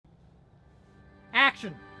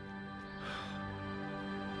Action!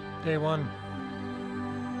 Day one.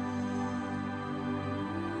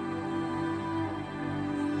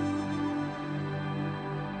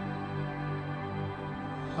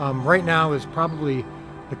 Right now is probably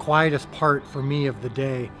the quietest part for me of the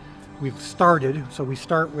day. We've started, so we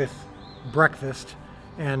start with breakfast,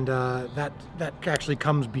 and that actually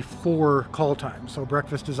comes before call time. So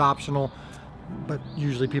breakfast is optional, but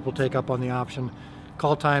usually people take up on the option.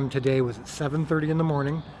 Call time today was at 7:30 in the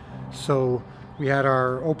morning, so we had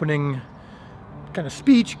our opening kind of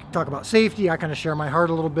speech, talk about safety. I kind of share my heart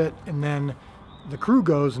a little bit, and then the crew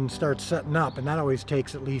goes and starts setting up, and that always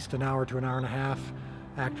takes at least an hour to an hour and a half.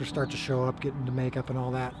 Actors start to show up, get into makeup and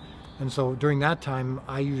all that. And so during that time,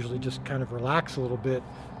 I usually just kind of relax a little bit,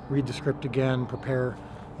 read the script again, prepare,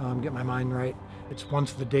 get my mind right. It's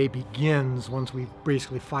once the day begins, once we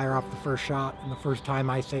basically fire off the first shot, and the first time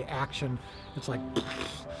I say action, it's like,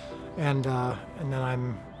 and then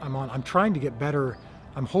I'm trying to get better.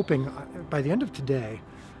 I'm hoping by the end of today,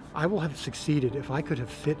 I will have succeeded if I could have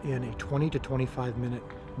fit in a 20 to 25 minute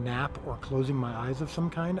nap or closing my eyes of some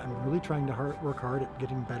kind. I'm really trying to work hard at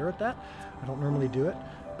getting better at that. I don't normally do it,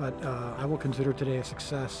 but I will consider today a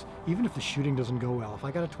success, even if the shooting doesn't go well. If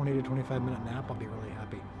I got a 20 to 25 minute nap, I'll be really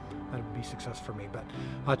happy. That would be success for me.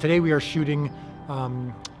 But today we are shooting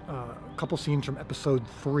a couple scenes from episode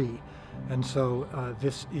 3. And so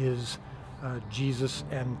this is Jesus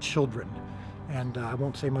and children. And I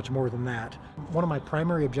won't say much more than that. One of my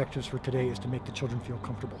primary objectives for today is to make the children feel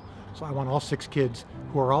comfortable. So I want all 6 kids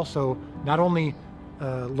who are also not only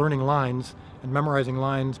learning lines and memorizing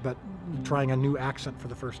lines, but trying a new accent for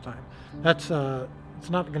the first time. It's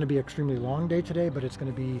not going to be an extremely long day today, but it's going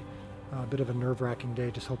to be a bit of a nerve-wracking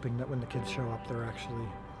day, just hoping that when the kids show up, they're actually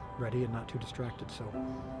ready and not too distracted. So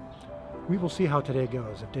we will see how today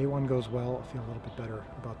goes. If day 1 goes well, I'll feel a little bit better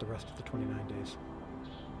about the rest of the 29 days.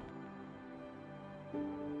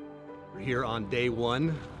 We're here on day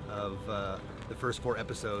 1 of the first 4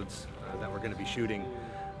 episodes that we're going to be shooting.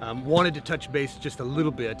 Wanted to touch base just a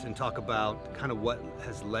little bit and talk about kind of what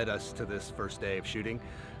has led us to this first day of shooting.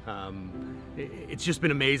 It's just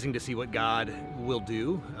been amazing to see what God will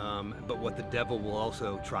do, but what the devil will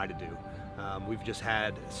also try to do. We've just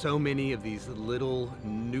had so many of these little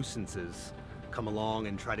nuisances come along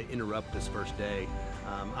and try to interrupt this first day.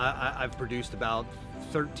 I've produced about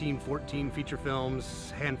 13, 14 feature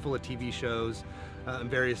films, handful of TV shows, and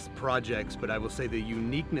various projects, but I will say the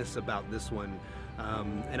uniqueness about this one,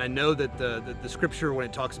 and I know that the scripture, when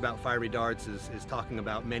it talks about fiery darts, is talking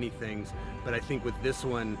about many things, but I think with this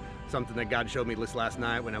one, something that God showed me this last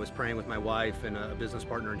night when I was praying with my wife and a business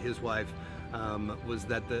partner and his wife, was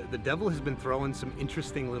that the devil has been throwing some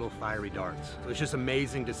interesting little fiery darts. So it's just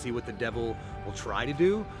amazing to see what the devil will try to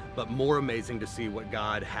do, but more amazing to see what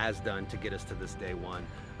God has done to get us to this day 1.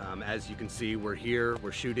 As you can see, we're here,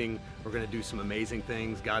 we're shooting, we're going to do some amazing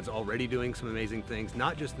things. God's already doing some amazing things,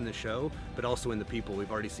 not just in the show, but also in the people.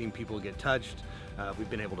 We've already seen people get touched. We've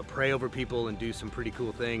been able to pray over people and do some pretty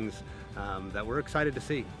cool things that we're excited to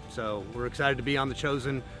see. So we're excited to be on The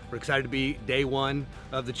Chosen. We're excited to be day 1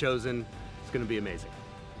 of The Chosen. It's going to be amazing.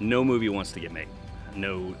 No movie wants to get made.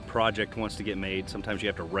 No project wants to get made. Sometimes you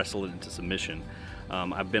have to wrestle it into submission.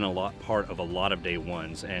 I've been part of a lot of day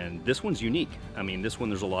 1s, and this one's unique. I mean, this one,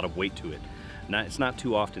 there's a lot of weight to it. It's not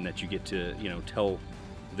too often that you get to, tell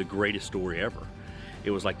the greatest story ever.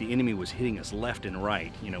 It was like the enemy was hitting us left and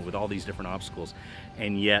right, with all these different obstacles,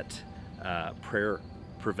 and yet prayer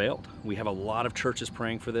prevailed. We have a lot of churches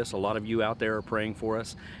praying for this. A lot of you out there are praying for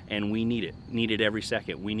us, and we need it every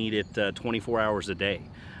second. We need it 24 hours a day.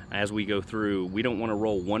 As we go through, we don't want to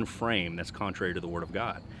roll one frame that's contrary to the Word of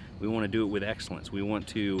God. We want to do it with excellence. We want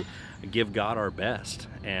to give God our best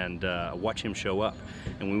and watch Him show up.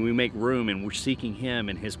 And when we make room and we're seeking Him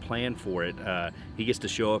and His plan for it, He gets to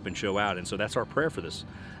show up and show out. And so that's our prayer for this.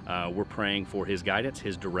 We're praying for His guidance,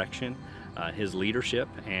 His direction, His leadership,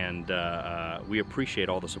 and we appreciate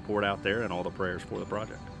all the support out there and all the prayers for the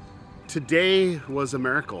project. Today was a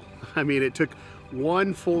miracle. I mean, it took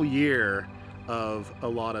 1 full year of a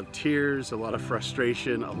lot of tears, a lot of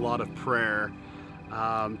frustration, a lot of prayer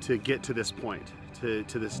to get to this point, to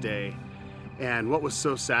this day. And what was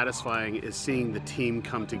so satisfying is seeing the team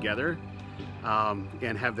come together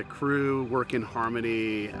and have the crew work in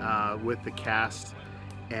harmony with the cast.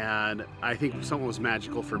 And I think something was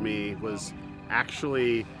magical for me was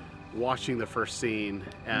actually watching the first scene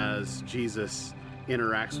as Jesus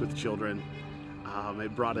interacts with children.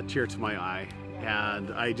 It brought a tear to my eye,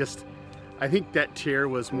 and I think that tear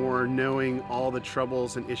was more knowing all the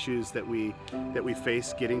troubles and issues that we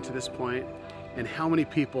faced getting to this point, and how many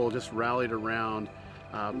people just rallied around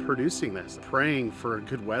producing this, praying for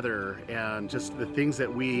good weather, and just the things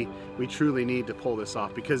that we truly need to pull this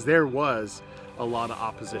off, because there was a lot of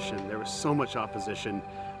opposition. There was so much opposition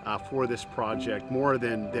for this project, more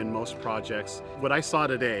than most projects. What I saw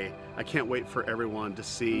today, I can't wait for everyone to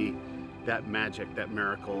see that magic, that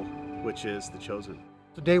miracle, which is The Chosen.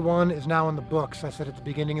 So day one is now in the books. I said at the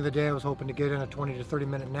beginning of the day I was hoping to get in a 20 to 30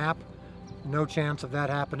 minute nap. No chance of that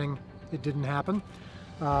happening. It didn't happen.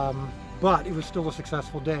 But it was still a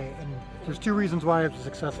successful day. And there's two reasons why it was a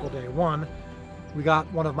successful day. One, we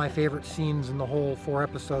got one of my favorite scenes in the whole 4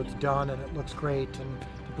 episodes done, and it looks great, and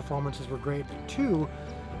the performances were great. But two,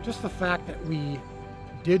 just the fact that we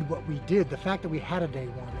did what we did, the fact that we had a day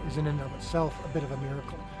one is in and of itself a bit of a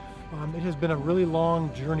miracle. It has been a really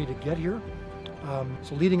long journey to get here.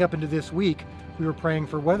 So leading up into this week, we were praying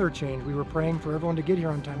for weather change. We were praying for everyone to get here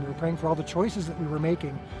on time. We were praying for all the choices that we were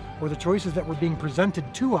making, or the choices that were being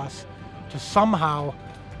presented to us, to somehow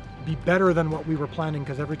be better than what we were planning,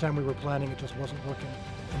 because every time we were planning it just wasn't working.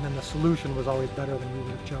 And then the solution was always better than we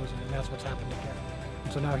would have chosen, and that's what's happened again.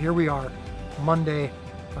 And so now here we are, Monday,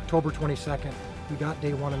 October 22nd. We got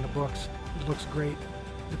day one in the books. It looks great.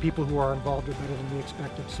 The people who are involved are better than we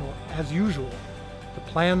expected. So as usual, the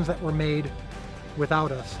plans that were made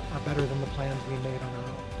without us are better than the plans we made on our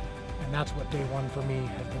own. And that's what day one for me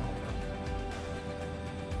has been all about.